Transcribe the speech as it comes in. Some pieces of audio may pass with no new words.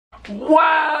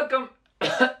Welcome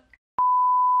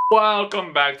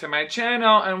welcome back to my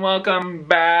channel, and welcome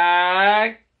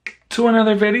back to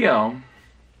another video.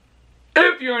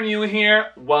 If you're new here,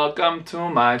 welcome to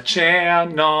my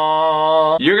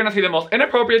channel. You're gonna see the most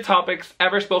inappropriate topics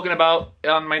ever spoken about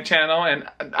on my channel, and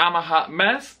I'm a hot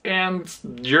mess, and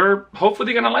you're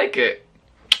hopefully gonna like it.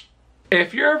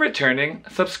 If you're a returning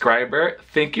subscriber,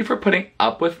 thank you for putting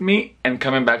up with me and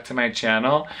coming back to my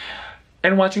channel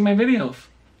and watching my videos.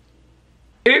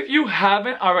 If you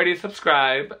haven't already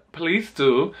subscribed, please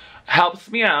do.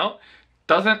 Helps me out.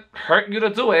 Doesn't hurt you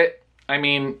to do it. I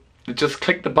mean, just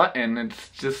click the button. It's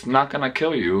just not gonna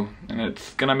kill you, and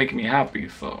it's gonna make me happy,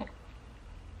 so.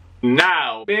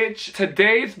 Now, bitch,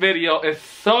 today's video is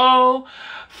so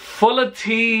full of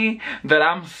tea that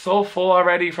I'm so full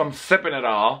already from sipping it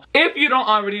all. If you don't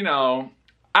already know,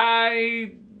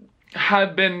 I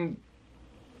have been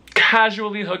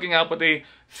casually hooking up with a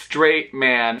straight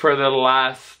man for the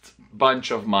last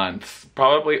bunch of months,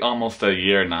 probably almost a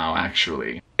year now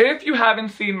actually. If you haven't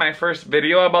seen my first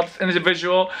video about this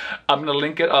individual, I'm gonna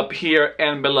link it up here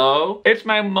and below. It's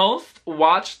my most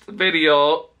watched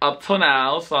video up till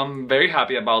now, so I'm very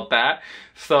happy about that.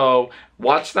 So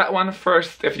watch that one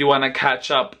first if you want to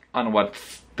catch up on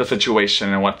what's the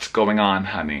situation and what's going on,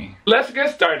 honey. Let's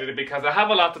get started because I have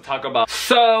a lot to talk about.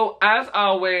 So as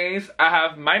always, I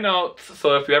have my notes,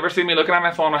 so if you ever see me looking at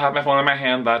my phone or have my phone in my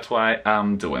hand, that's why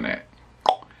I'm doing it.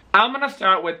 I'm gonna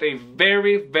start with a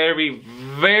very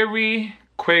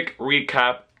quick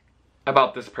recap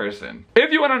about this person.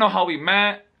 If you want to know how we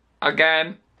met,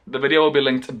 again, the video will be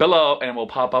linked below and will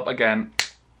pop up again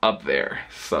up there,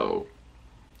 so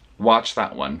watch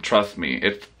that one. Trust me,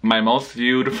 it's my most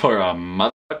viewed for a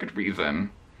motherfucking reason.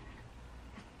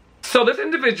 So this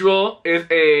individual is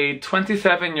a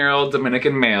 27-year-old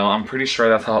Dominican male. I'm pretty sure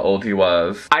that's how old he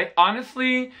was. I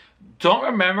honestly don't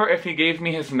remember if he gave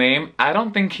me his name. I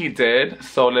don't think he did,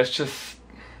 so let's just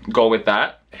go with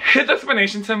that. His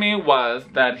explanation to me was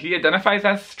that he identifies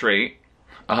as straight,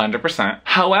 100%.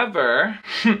 However,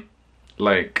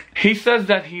 like, he says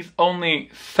that he's only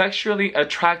sexually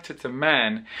attracted to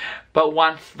men, but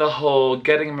wants the whole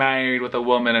getting married with a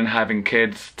woman and having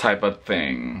kids type of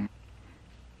thing.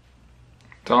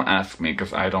 Don't ask me,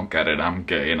 because I don't get it. I'm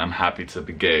gay, and I'm happy to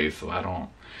be gay, so I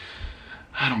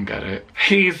don't get it.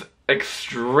 He's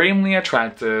extremely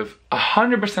attractive,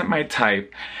 100% my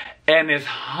type, and is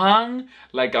hung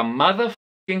like a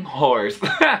motherfucking horse.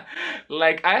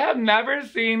 Like, I have never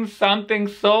seen something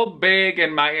so big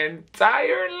in my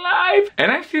entire life.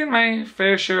 And I've seen my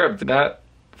fair share of that.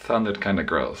 Sounded kind of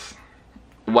gross.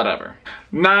 Whatever.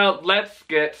 Now, let's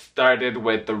get started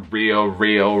with the real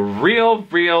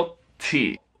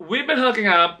tea. We've been hooking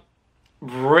up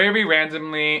very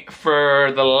randomly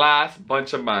for the last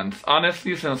bunch of months.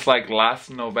 Honestly, since like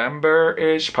last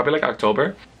November-ish, probably like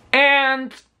October.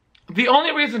 And the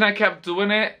only reason I kept doing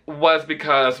it was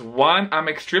because, one, I'm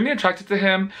extremely attracted to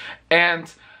him,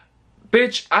 and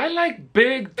bitch, I like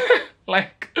big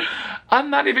like, I'm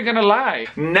not even gonna lie.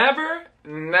 Never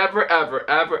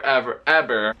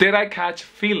ever did I catch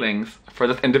feelings for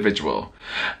this individual.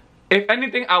 If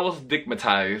anything, I was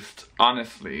stigmatized,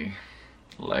 honestly,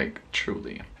 like,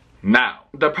 truly. Now,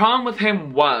 the problem with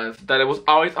him was that it was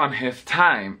always on his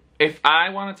time. If I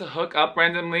wanted to hook up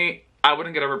randomly, I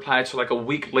wouldn't get a reply till like a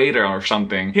week later or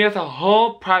something. He has a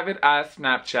whole private ass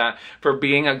Snapchat for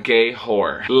being a gay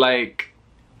whore. Like,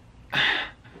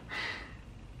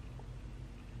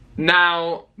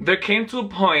 now, there came to a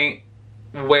point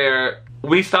where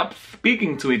we stopped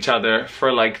speaking to each other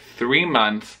for like 3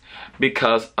 months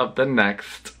because of the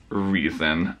next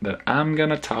reason that I'm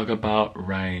gonna talk about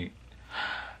right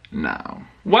now.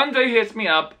 One day he hits me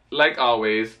up, like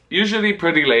always, usually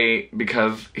pretty late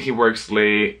because he works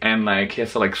late, and like he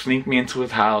has to like sneak me into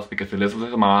his house because he lives with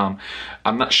his mom.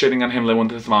 I'm not shitting on him living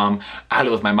with his mom. I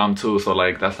live with my mom too, so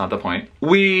like that's not the point.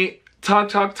 We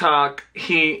talk.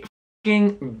 He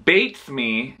fucking baits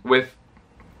me with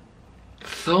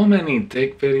so many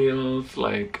dick videos,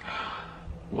 like,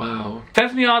 wow.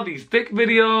 Sends me all these dick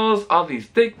videos, all these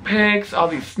dick pics, all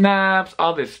these snaps,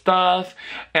 all this stuff,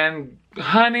 and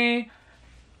honey,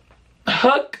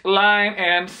 hook, line,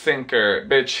 and sinker.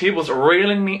 Bitch, he was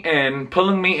reeling me in,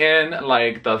 pulling me in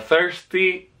like the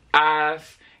thirsty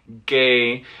ass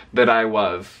gay that I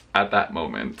was at that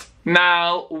moment.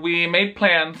 Now, we made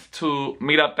plans to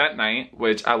meet up that night,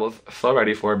 which I was so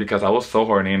ready for because I was so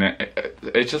horny, and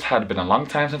it just had been a long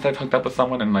time since I've hooked up with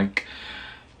someone, and like,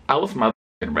 I was motherfucking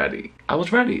ready. I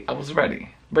was ready.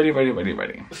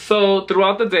 Ready. So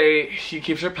throughout the day, he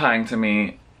keeps replying to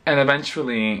me, and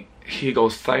eventually he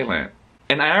goes silent.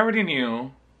 And I already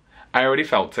knew, I already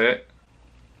felt it,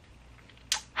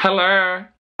 Hello.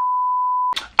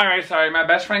 Alright, sorry, my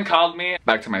best friend called me.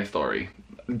 Back to my story.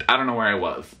 I don't know where I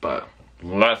was, but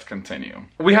let's continue.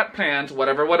 We had plans,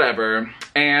 whatever,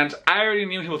 and I already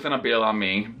knew he was gonna bail on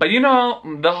me. But you know,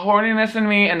 the horniness in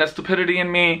me and the stupidity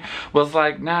in me was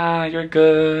like, nah, you're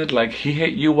good. Like, he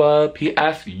hit you up, he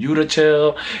asked you to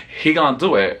chill, he gonna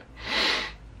do it.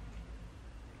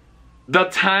 The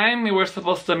time we were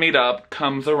supposed to meet up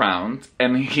comes around,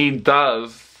 and he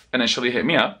does initially hit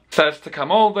me up, says to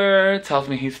come over, tells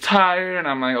me he's tired, and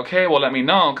I'm like, okay, well, let me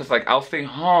know, because like, I'll stay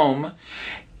home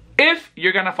if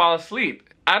you're gonna fall asleep.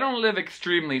 I don't live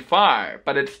extremely far,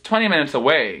 but it's 20 minutes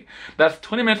away. That's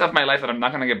 20 minutes of my life that I'm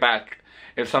not gonna get back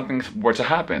if something were to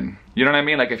happen. You know what I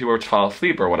mean? Like if you were to fall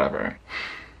asleep or whatever.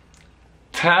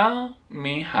 Tell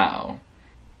me how.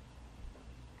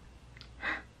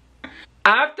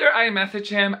 After I message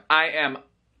him, I am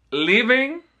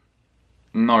leaving,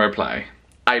 no reply.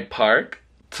 I park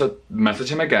to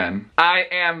message him again. I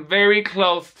am very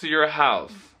close to your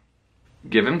house.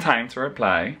 Give him time to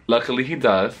reply. Luckily he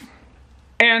does.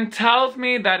 And tells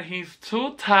me that he's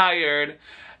too tired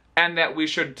and that we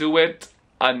should do it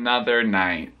another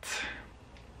night.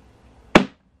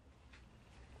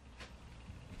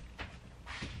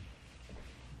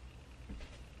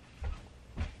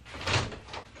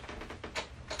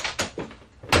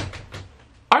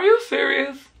 Are you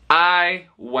serious? I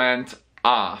went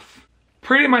off.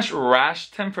 Pretty much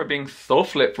rashed him for being so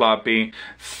flip-floppy,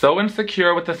 so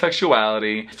insecure with his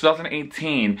sexuality.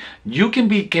 2018, you can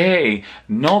be gay,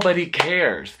 nobody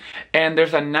cares. And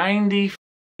there's a 99%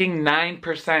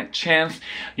 chance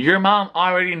your mom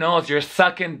already knows you're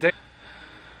sucking dick.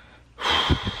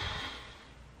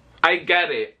 I get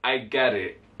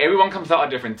it. Everyone comes out at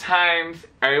different times,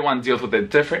 everyone deals with it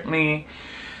differently.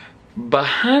 But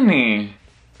honey,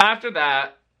 after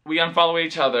that, we unfollow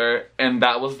each other, and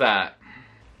that was that.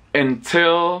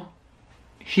 Until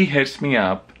he hits me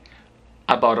up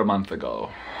about a month ago.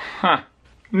 Huh.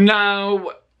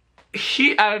 Now,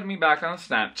 he added me back on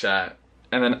Snapchat,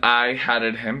 and then I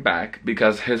added him back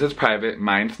because his is private,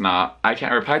 mine's not. I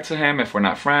can't reply to him if we're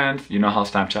not friends. You know how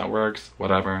Snapchat works,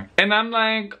 whatever. And I'm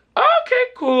like, okay,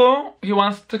 cool. He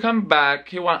wants to come back.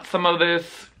 He wants some of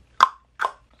this.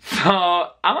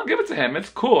 So I'm gonna give it to him. It's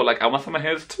cool. Like, I want some of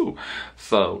his too.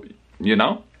 So, you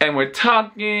know? And we're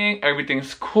talking,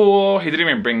 everything's cool. He didn't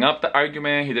even bring up the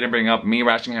argument. He didn't bring up me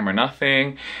rashing him or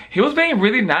nothing. He was being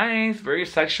really nice, very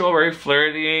sexual, very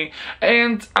flirty.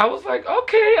 And I was like,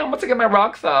 okay, I'm about to get my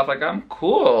rocks off. Like, I'm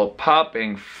cool,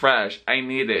 popping, fresh. I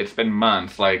need it. It's been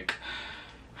months. Like,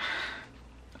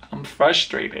 I'm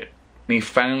frustrated. And he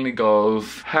finally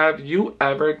goes, have you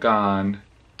ever gone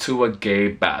to a gay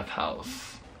bathhouse?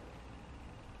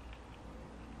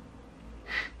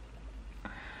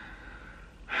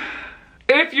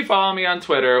 If you follow me on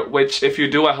Twitter, which if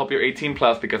you do, I hope you're 18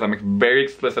 plus because I'm very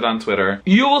explicit on Twitter,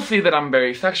 you will see that I'm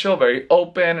very sexual, very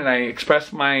open, and I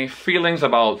express my feelings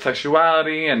about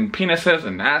sexuality and penises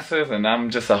and asses, and I'm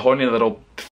just a horny little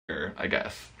f***er, I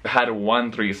guess. I had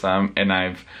one threesome, and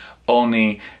I've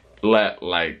only let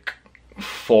like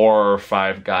 4 or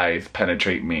 5 guys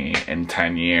penetrate me in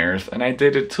 10 years, and I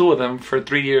dated 2 of them for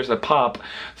 3 years a pop,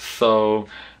 so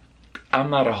I'm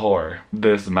not a whore.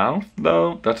 This mouth,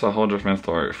 though, that's a whole different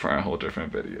story for a whole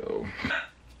different video.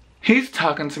 He's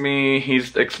talking to me,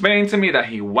 he's explaining to me that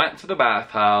he went to the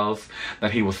bathhouse,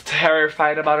 that he was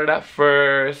terrified about it at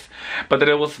first, but that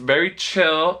it was very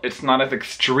chill. It's not as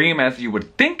extreme as you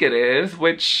would think it is,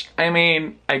 which, I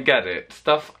mean, I get it.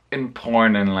 Stuff in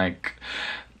porn and like,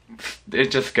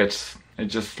 it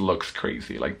just looks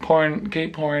crazy. Like porn, gay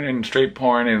porn and straight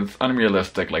porn is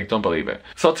unrealistic. Like, don't believe it.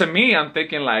 So to me, I'm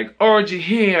thinking like, orgy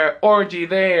here, orgy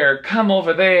there, come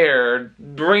over there,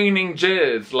 raining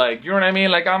jizz. Like, you know what I mean?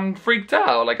 Like, I'm freaked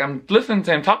out. Like, I'm listening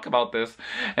to him talk about this,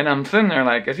 and I'm sitting there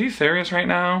like, is he serious right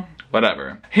now?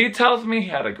 Whatever. He tells me he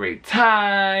had a great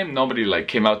time. Nobody like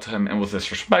came out to him and was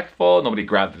disrespectful. Nobody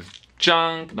grabbed his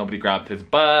junk. Nobody grabbed his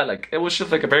butt. Like, it was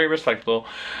just like a very respectful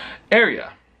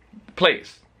area,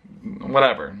 place,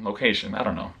 whatever, location, I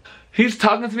don't know. He's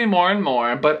talking to me more and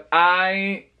more, but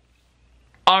I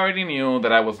already knew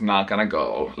that I was not gonna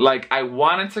go. Like, I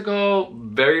wanted to go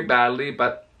very badly,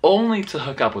 but only to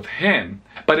hook up with him.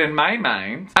 But in my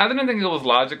mind, I didn't think it was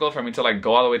logical for me to like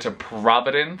go all the way to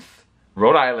Providence,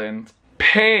 Rhode Island,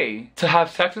 pay to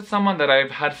have sex with someone that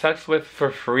I've had sex with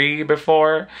for free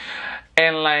before,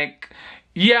 and like,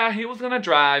 yeah, he was gonna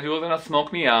drive, he was gonna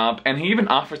smoke me up, and he even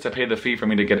offered to pay the fee for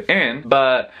me to get in.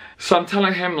 But, so I'm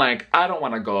telling him like, I don't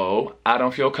wanna go, I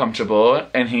don't feel comfortable,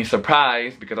 and he's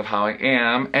surprised because of how I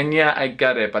am. And yeah, I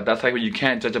get it, but that's like, you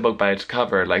can't judge a book by its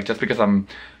cover. Like, just because I'm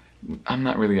I'm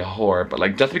not really a whore, but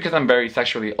like just because I'm very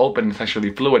sexually open and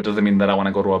sexually fluid doesn't mean that I want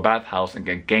to go to a bathhouse and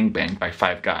get gangbanged by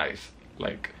 5 guys.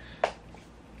 Like,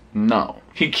 no.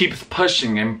 He keeps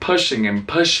pushing and pushing and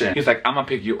pushing. He's like, I'm gonna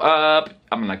pick you up,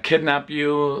 I'm gonna kidnap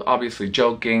you, obviously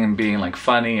joking and being like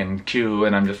funny and cute,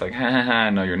 and I'm just like, ha ha ha,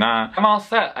 no you're not. I'm all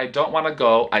set. I don't want to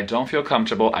go, I don't feel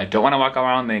comfortable, I don't want to walk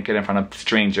around naked in front of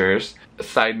strangers.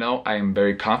 Side note, I am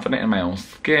very confident in my own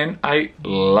skin. I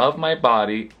love my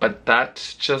body, but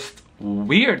that's just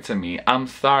weird to me. I'm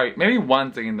sorry. Maybe one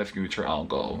day in the future I'll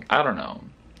go. I don't know.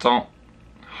 Don't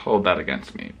hold that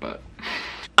against me, but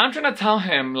I'm trying to tell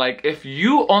him, like, if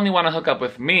you only want to hook up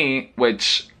with me,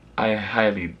 which I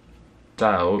highly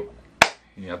doubt.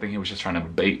 Yeah, I think he was just trying to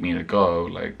bait me to go.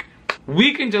 Like,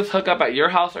 we can just hook up at your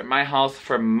house or my house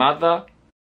for mother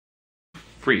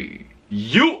free.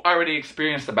 You already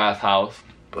experienced the bathhouse.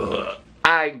 Ugh.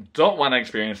 I don't want to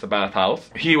experience the bathhouse.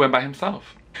 He went by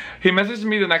himself. He messaged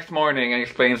me the next morning and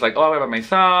explains like, oh, I went by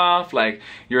myself. Like,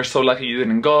 you're so lucky you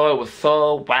didn't go. It was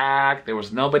so whack. There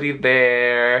was nobody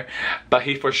there. But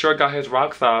he for sure got his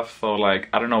rocks off. So like,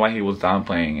 I don't know why he was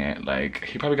downplaying it. Like,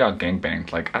 he probably got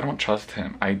gangbanged. Like, I don't trust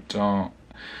him. I don't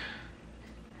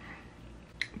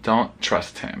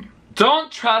trust him. Don't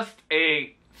trust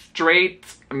a straight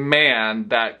man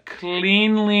that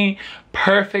cleanly,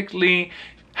 perfectly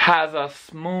has a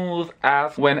smooth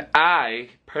ass when I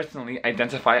personally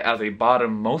identify as a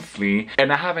bottom mostly,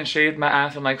 and I haven't shaved my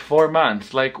ass in like 4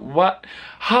 months. Like, what?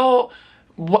 How?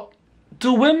 What?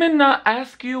 Do women not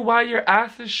ask you why your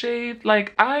ass is shaved?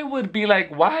 Like, I would be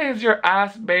like, why is your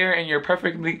ass bare and you're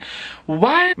perfectly...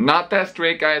 Why? Not that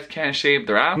straight guys can't shave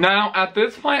their ass. Now, at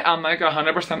this point, I'm like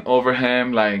 100% over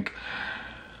him. Like,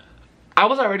 I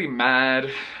was already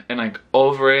mad and like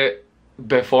over it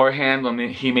beforehand when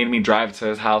he made me drive to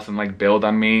his house and like build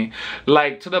on me.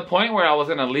 Like, to the point where I was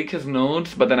gonna leak his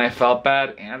nudes, but then I felt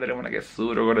bad and I didn't want to get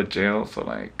sued or go to jail. So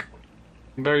like,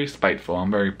 I'm very spiteful, I'm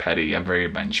very petty, I'm very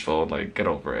vengeful. Like, get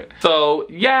over it. So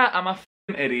yeah, I'm a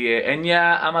f***ing idiot, and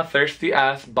yeah, I'm a thirsty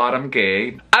ass bottom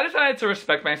gay. I decided to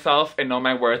respect myself and know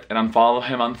my worth and unfollow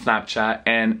him on Snapchat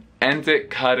and end it,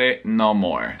 cut it, no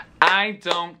more. I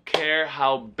don't care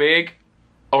how big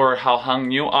or how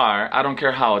hung you are. I don't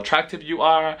care how attractive you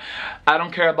are. I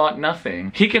don't care about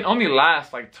nothing. He can only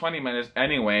last like 20 minutes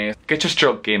anyways. Get your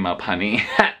stroke game up, honey.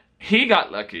 He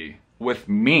got lucky with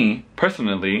me,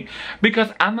 personally, because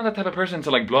I'm not the type of person to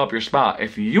like blow up your spot.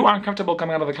 If you aren't comfortable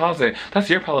coming out of the closet, that's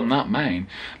your problem, not mine.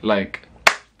 Like,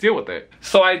 deal with it.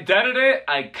 So I deaded it,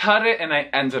 I cut it, and I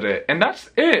ended it. And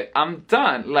that's it. I'm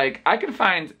done. Like, I can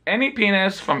find any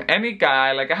penis from any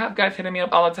guy. Like, I have guys hitting me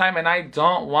up all the time, and I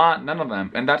don't want none of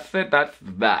them. And that's it. That's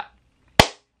that.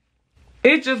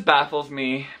 It just baffles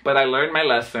me, but I learned my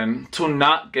lesson to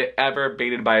not get ever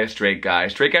baited by a straight guy.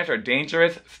 Straight guys are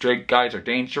dangerous. Straight guys are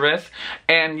dangerous.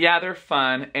 And yeah, they're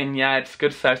fun. And yeah, it's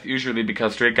good sex usually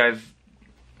because straight guys,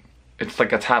 it's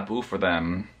like a taboo for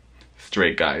them.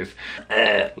 Straight guys.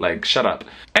 Like, shut up.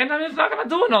 And I'm just not gonna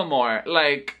do it no more.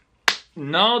 Like,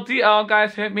 no DL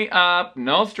guys hit me up.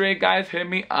 No straight guys hit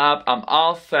me up. I'm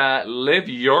all set. Live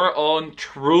your own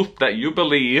truth that you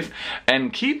believe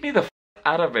and keep me the f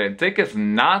out of it. Dick is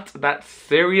not that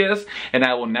serious and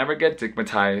I will never get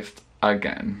dickmatized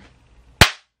again.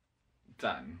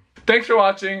 Done. Thanks for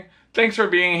watching. Thanks for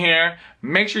being here.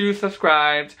 Make sure you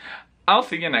subscribed. I'll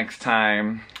see you next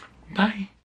time. Bye.